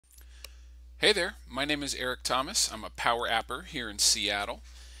Hey there, my name is Eric Thomas. I'm a PowerApper here in Seattle,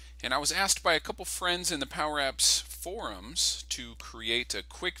 and I was asked by a couple friends in the PowerApps forums to create a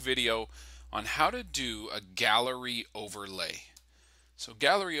quick video on how to do a gallery overlay. So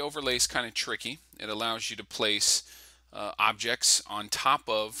gallery overlay is kind of tricky. It allows you to place objects on top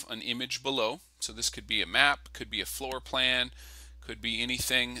of an image below. So this could be a map, could be a floor plan, could be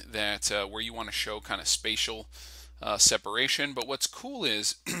anything that where you want to show kind of spatial separation. But what's cool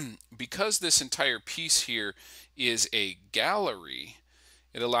is because this entire piece here is a gallery,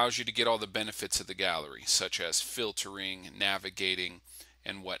 it allows you to get all the benefits of the gallery, such as filtering, navigating,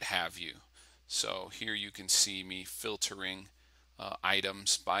 and what have you. So here you can see me filtering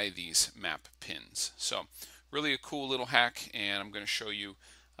items by these map pins. So really a cool little hack, and I'm going to show you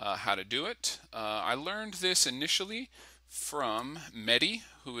how to do it. I learned this initially from Mehdi,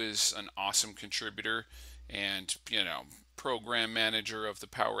 who is an awesome contributor and program manager of the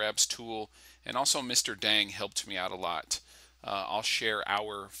PowerApps tool, and also Mr. Dang helped me out a lot. I'll share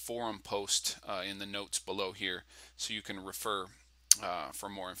our forum post in the notes below here so you can refer for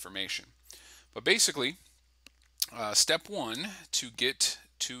more information. But basically, step one to get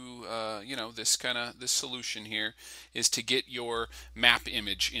to this solution here is to get your map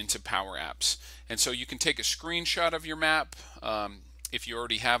image into PowerApps. And so you can take a screenshot of your map. If you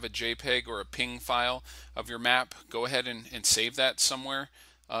already have a JPEG or a PNG file of your map, go ahead and save that somewhere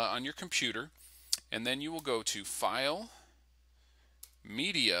on your computer, and then you will go to File,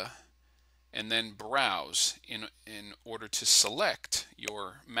 Media, and then Browse in order to select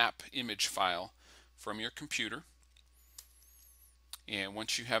your map image file from your computer. And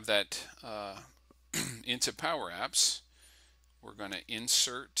once you have that into PowerApps, we're going to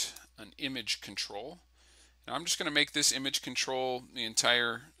insert an image control. Now I'm just going to make this image control the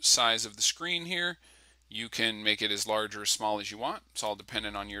entire size of the screen here. You can make it as large or as small as you want. It's all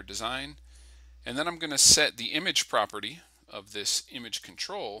dependent on your design. And then I'm going to set the image property of this image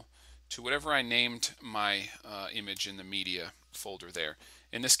control to whatever I named my image in the media folder there.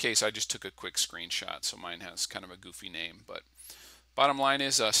 In this case, I just took a quick screenshot, so mine has kind of a goofy name. But bottom line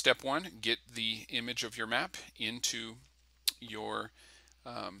is step one, get the image of your map into your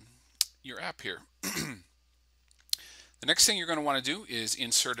app here. The next thing you're going to want to do is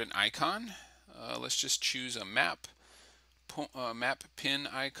insert an icon. Let's just choose a map pin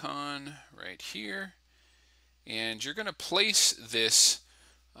icon right here. And you're going to place this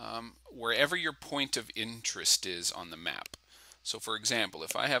wherever your point of interest is on the map. So for example,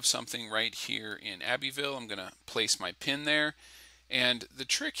 if I have something right here in Abbeville, I'm going to place my pin there. And the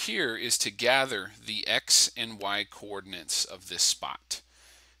trick here is to gather the X and Y coordinates of this spot.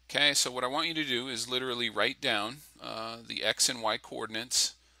 Okay, so what I want you to do is literally write down the X and Y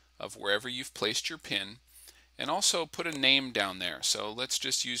coordinates of wherever you've placed your pin, and also put a name down there. So let's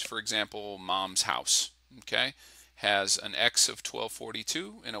just use, for example, Mom's house. Okay, has an X of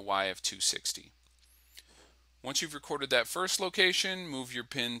 1242 and a Y of 260. Once you've recorded that first location, move your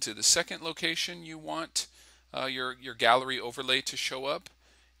pin to the second location you want your gallery overlay to show up,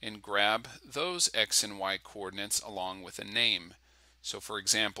 and grab those X and Y coordinates along with a name. So for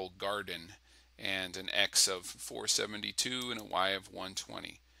example, garden, and an X of 472 and a Y of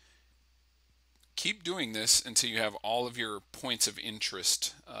 120. Keep doing this until you have all of your points of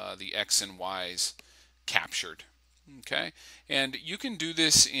interest, the X and Y's, captured. Okay, and you can do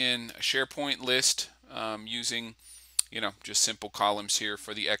this in a SharePoint list using just simple columns here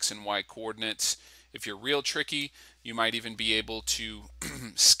for the X and Y coordinates. If you're real tricky, you might even be able to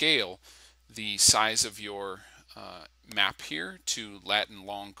scale the size of your map here to Latin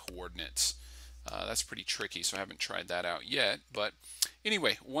long coordinates. That's pretty tricky, so I haven't tried that out yet. But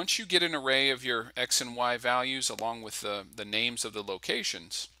anyway, once you get an array of your X and Y values along with the names of the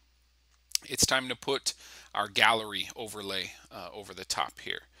locations, it's time to put our gallery overlay over the top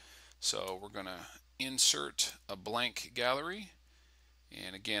here. So we're going to insert a blank gallery.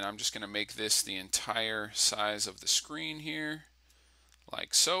 And again, I'm just going to make this the entire size of the screen here,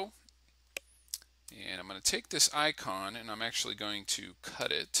 like so. And I'm going to take this icon, and I'm actually going to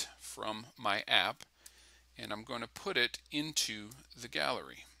cut it from my app, and I'm going to put it into the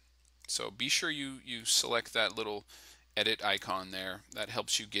gallery. So be sure you select that little edit icon there. That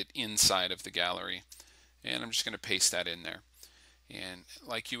helps you get inside of the gallery. And I'm just going to paste that in there. And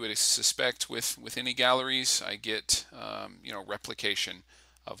like you would suspect with any galleries, I get replication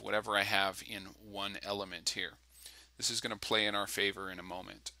of whatever I have in one element here. This is going to play in our favor in a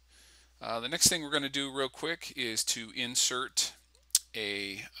moment. The next thing we're going to do real quick is to insert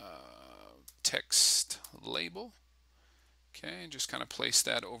a text label. Okay, and just kind of place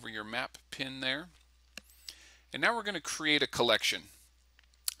that over your map pin there. And now we're going to create a collection.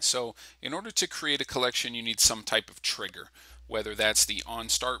 So in order to create a collection, you need some type of trigger, whether that's the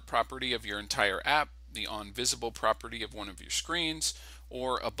onStart property of your entire app, the onVisible property of one of your screens,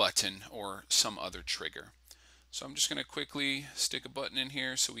 or a button or some other trigger. So I'm just going to quickly stick a button in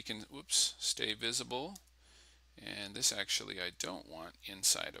here so we can, stay visible. And this actually I don't want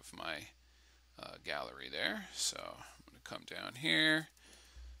inside of my gallery there. So I'm going to come down here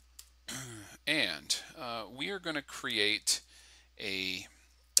and we are going to create a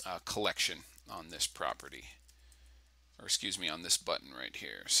collection on this property, or excuse me, on this button right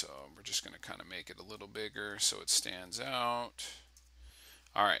here. So we're just going to kind of make it a little bigger so it stands out.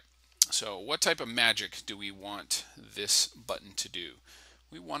 All right, so what type of magic do we want this button to do?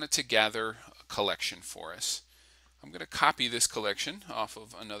 We want it to gather a collection for us. I'm going to copy this collection off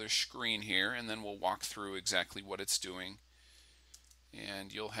of another screen here, and then we'll walk through exactly what it's doing.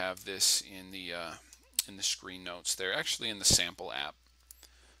 And you'll have this in the screen notes there, actually in the sample app.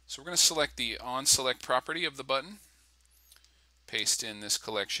 So we're going to select the onSelect property of the button, paste in this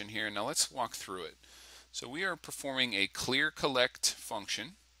collection here. Now let's walk through it. So we are performing a clearCollect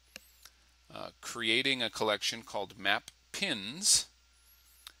function, creating a collection called map pins.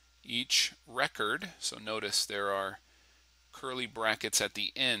 Each record, so notice there are curly brackets at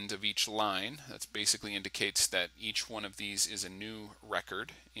the end of each line. That basically indicates that each one of these is a new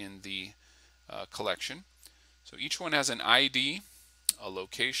record in the collection. So each one has an ID, a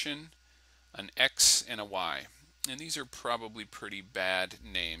location, an X, and a Y. And these are probably pretty bad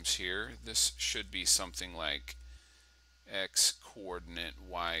names here. This should be something like X coordinate,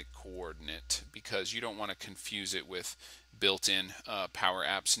 Y coordinate, because you don't want to confuse it with built-in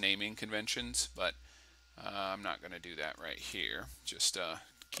PowerApps naming conventions, but I'm not going to do that right here. Just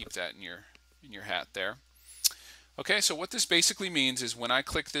keep that in your hat there. Okay, so what this basically means is when I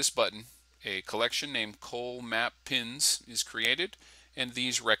click this button, a collection named Col Map Pins is created, and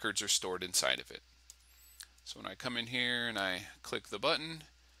these records are stored inside of it. So when I come in here and I click the button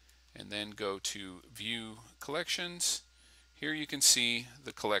and then go to View Collections, here you can see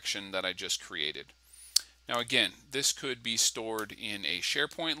the collection that I just created. Now again, this could be stored in a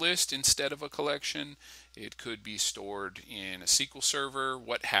SharePoint list instead of a collection. It could be stored in a SQL server,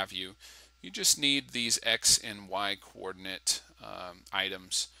 what have you. You just need these X and Y coordinate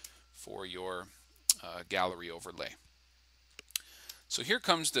items for your gallery overlay. So here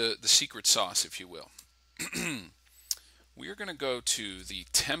comes the secret sauce, if you will. We are going to go to the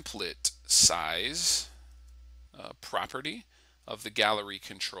template size property of the gallery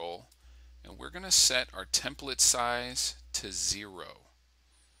control, and we're going to set our template size to 0.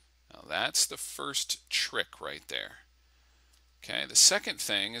 Now that's the first trick right there. Okay, the second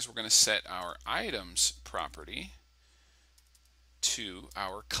thing is we're going to set our items property to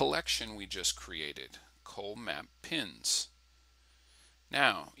our collection we just created, Col Map Pins.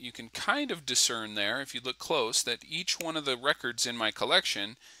 Now you can kind of discern there, if you look close, that each one of the records in my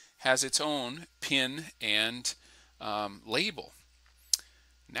collection has its own pin and label.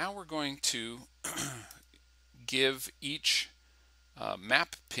 Now we're going to give each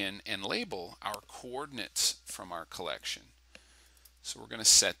map pin and label our coordinates from our collection. So we're going to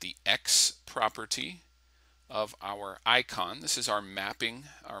set the X property of our icon. This is our map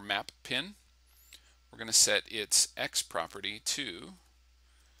pin. We're going to set its X property to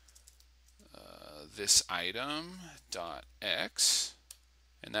this item dot X,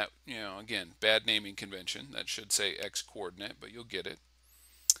 and that, again, bad naming convention. That should say X coordinate, but you'll get it.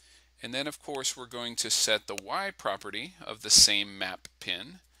 And then of course we're going to set the Y property of the same map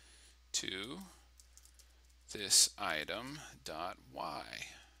pin to this item dot Y.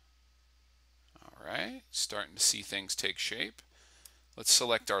 All right, starting to see things take shape. Let's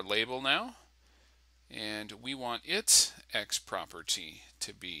select our label now, and we want its X property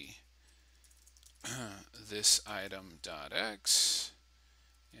to be this item dot X,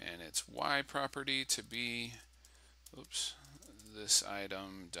 and its Y property to be this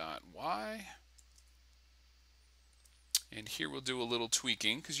item dot Y. And here we'll do a little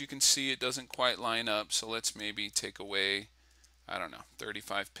tweaking because you can see it doesn't quite line up, so let's maybe take away, I don't know,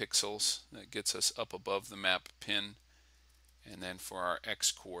 35 pixels. That gets us up above the map pin. And then for our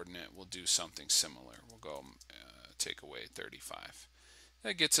X coordinate we'll do something similar. We'll go take away 35.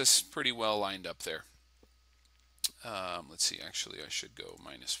 That gets us pretty well lined up there. Let's see, actually I should go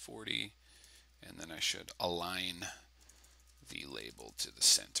 -40, and then I should align the label to the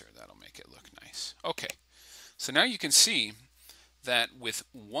center. That'll make it look nice. Okay, so now you can see that with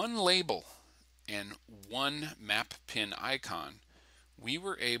one label and one map pin icon, we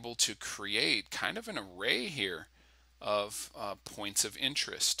were able to create kind of an array here of points of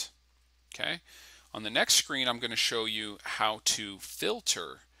interest. Okay, on the next screen I'm going to show you how to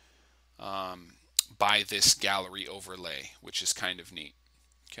filter by this gallery overlay, which is kind of neat.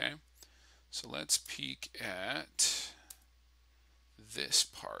 Okay, so let's peek at this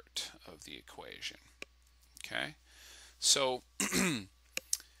part of the equation. Okay, so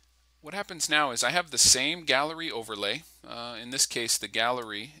what happens now is I have the same gallery overlay. In this case, the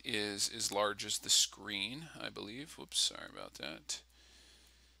gallery is as large as the screen, I believe. Whoops, sorry about that.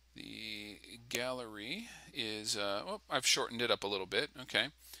 The gallery is, oh, I've shortened it up a little bit, okay,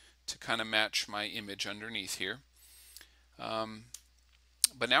 to kind of match my image underneath here.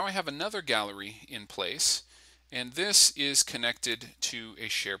 But now I have another gallery in place, and this is connected to a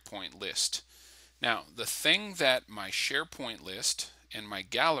SharePoint list. Now, the thing that my SharePoint list and my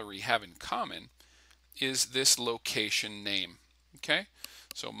gallery have in common is this location name. Okay,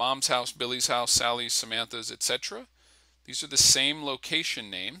 so Mom's house, Billy's house, Sally's, Samantha's, etc. These are the same location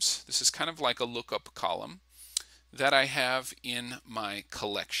names. This is kind of like a lookup column that I have in my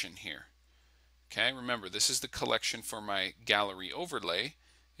collection here. Okay, remember, this is the collection for my gallery overlay,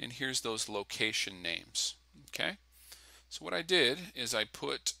 and here's those location names. Okay, so what I did is I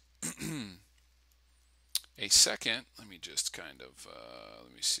put a second, let me just kind of,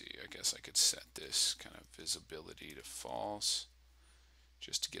 let me see, I guess I could set this kind of visibility to false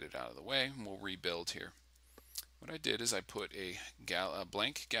just to get it out of the way, and we'll rebuild here. What I did is I put a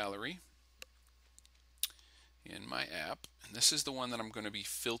blank gallery in my app, and this is the one that I'm going to be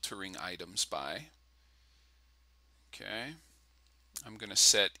filtering items by. Okay, I'm going to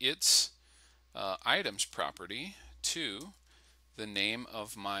set its items property to the name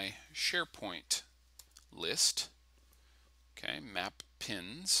of my SharePoint list. Okay, map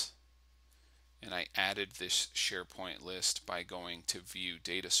pins, and I added this SharePoint list by going to view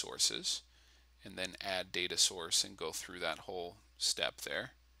data sources and then add data source and go through that whole step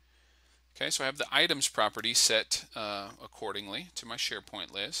there. Okay, so I have the items property set accordingly to my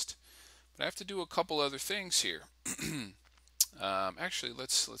SharePoint list, but I have to do a couple other things here. Actually,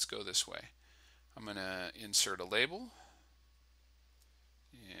 let's go this way. I'm going to insert a label,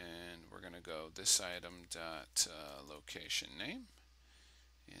 and we're going to go this item dot location name,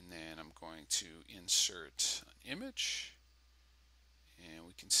 and then I'm going to insert an image, and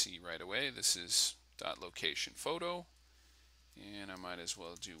we can see right away this is dot location photo, and I might as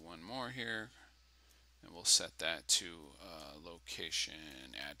well do one more here, and we'll set that to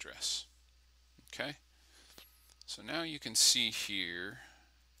location address. Okay, so now you can see here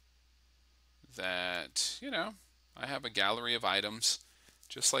that, you know, I have a gallery of items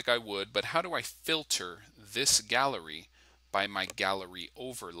just like I would, but how do I filter this gallery by my gallery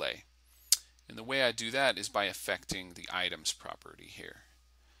overlay? And the way I do that is by affecting the items property here.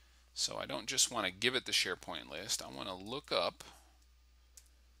 So I don't just want to give it the SharePoint list, I want to look up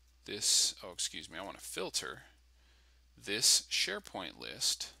this, oh excuse me, I want to filter this SharePoint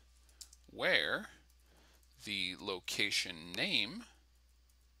list where the location name,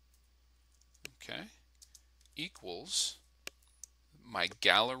 okay, equals my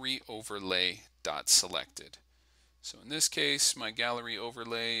gallery overlay dot selected. So in this case, my gallery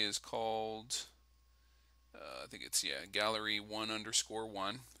overlay is called, I think it's, yeah, gallery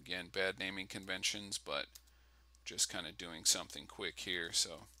 1_1. Again, bad naming conventions, but just kind of doing something quick here.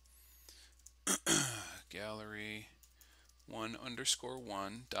 So gallery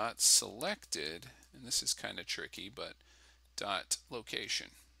 1_1 dot selected, and this is kind of tricky, but dot location.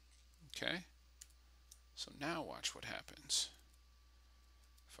 Okay, so now watch what happens.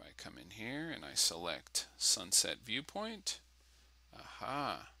 If I come in here and I select sunset viewpoint,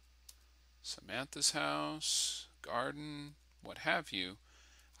 aha, Samantha's house, garden, what have you,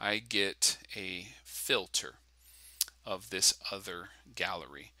 I get a filter of this other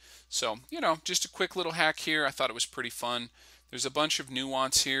gallery. So, you know, just a quick little hack here. I thought it was pretty fun. There's a bunch of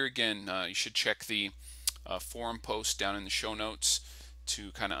nuance here. Again, you should check the forum post down in the show notes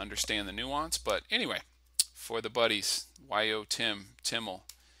to kind of understand the nuance. But anyway, for the buddies, YO Tim, Timmel,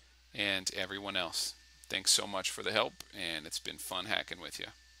 and everyone else, thanks so much for the help, and it's been fun hacking with you.